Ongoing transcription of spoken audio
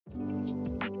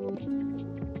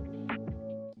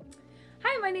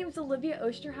my name is Olivia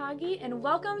Osterhage, and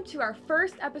welcome to our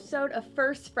first episode of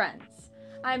First Friends.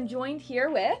 I'm joined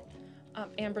here with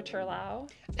Amber Terlouw.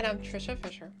 And I'm Tricia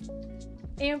Fischer.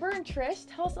 Amber and Trish.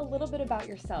 Tell us a little bit about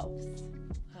yourselves.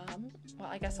 Well,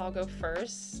 I guess I'll go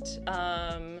first.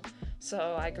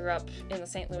 So I grew up in the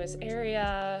St. Louis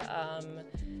area,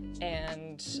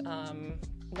 and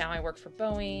now I work for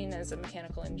Boeing as a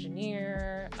mechanical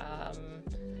engineer.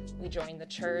 We joined the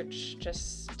church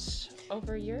just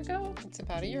over a year ago. It's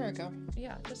about a year ago.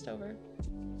 Yeah, just over.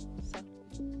 So.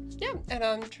 Yeah, and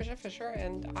I'm Tricia Fischer,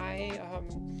 and I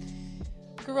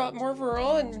grew up more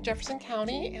rural in Jefferson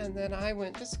County, and then I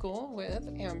went to school with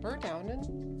Amber down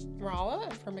in Rolla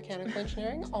for mechanical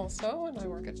engineering also, and I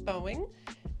work at Boeing,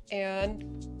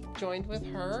 and joined with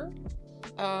her.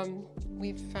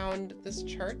 We found this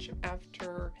church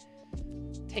after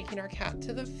taking our cat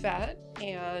to the vet,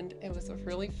 and it was a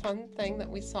really fun thing that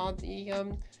we saw the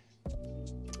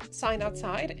sign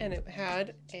outside, and it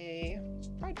had a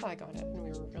pride flag on it, and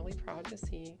we were really proud to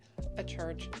see a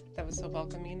church that was so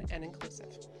welcoming and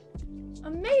inclusive.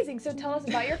 Amazing. So tell us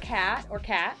about your cat or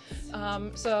cats.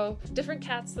 So different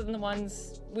cats than the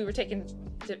ones we were taking,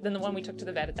 than the one we took to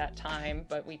the vet at that time,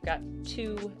 but we've got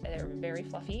two. They're very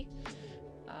fluffy.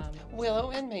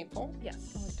 Willow and Maple.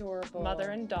 Yes. Oh, adorable. Mother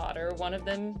and daughter. One of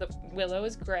them, the Willow,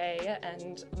 is gray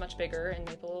and much bigger, and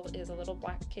Maple is a little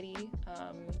black kitty,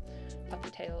 puppy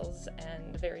tails,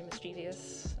 and very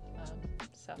mischievous.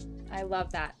 So I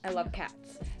love that. I love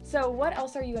cats. So what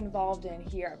else are you involved in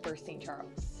here at First St.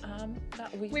 Charles?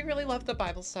 We really love the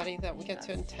Bible study that we get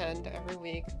to attend every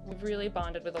week. We've really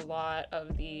bonded with a lot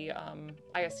of the,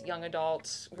 I guess, young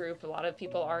adult group, a lot of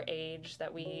people our age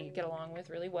that we get along with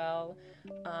really well.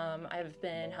 I've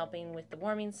been helping with the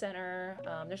warming center.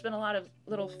 There's been a lot of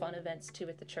little fun events too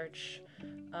at the church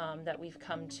that we've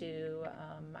come to.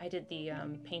 I did the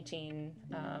painting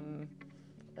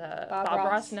Bob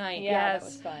Ross night. Yeah, yes, that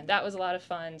was fun. That was a lot of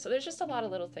fun. So there's just a lot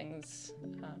of little things.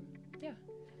 Yeah.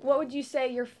 What would you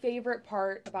say your favorite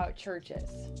part about church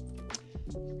is?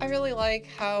 I really like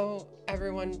how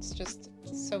everyone's just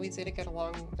so easy to get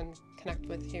along and connect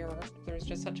with here. There's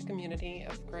just such a community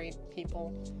of great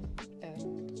people,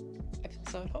 and I feel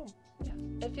so at home.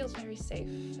 Yeah, it feels very safe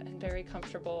and very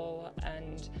comfortable,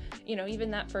 and you know,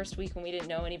 even that first week when we didn't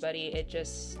know anybody, it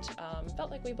just felt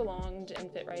like we belonged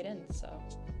and fit right in. So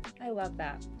I love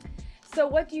that. So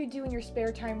what do you do in your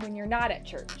spare time when you're not at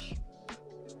church,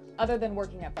 other than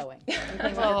working at Boeing and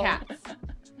playing with your cats?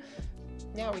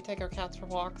 Yeah, we take our cats for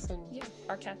walks, and yeah,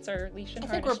 our cats are leash and I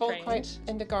think harness we're both trained. quite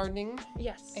into gardening.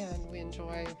 Yes. And we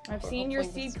enjoy. I've seen your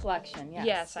seed collection. Yes.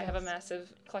 Yes, I have a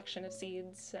massive collection of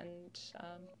seeds, and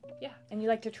yeah. And you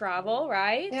like to travel,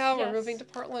 right? Yeah, we're Yes. moving to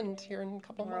Portland here in a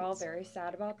couple We're all months. very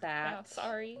sad about that. Yeah,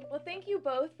 sorry. Well, thank you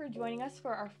both for joining us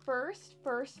for our first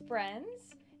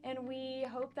Friends, and we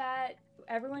hope that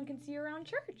everyone can see you around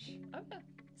church. Oh yeah.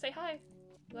 Say hi.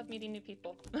 Love meeting new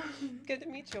people. Good to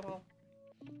meet you all.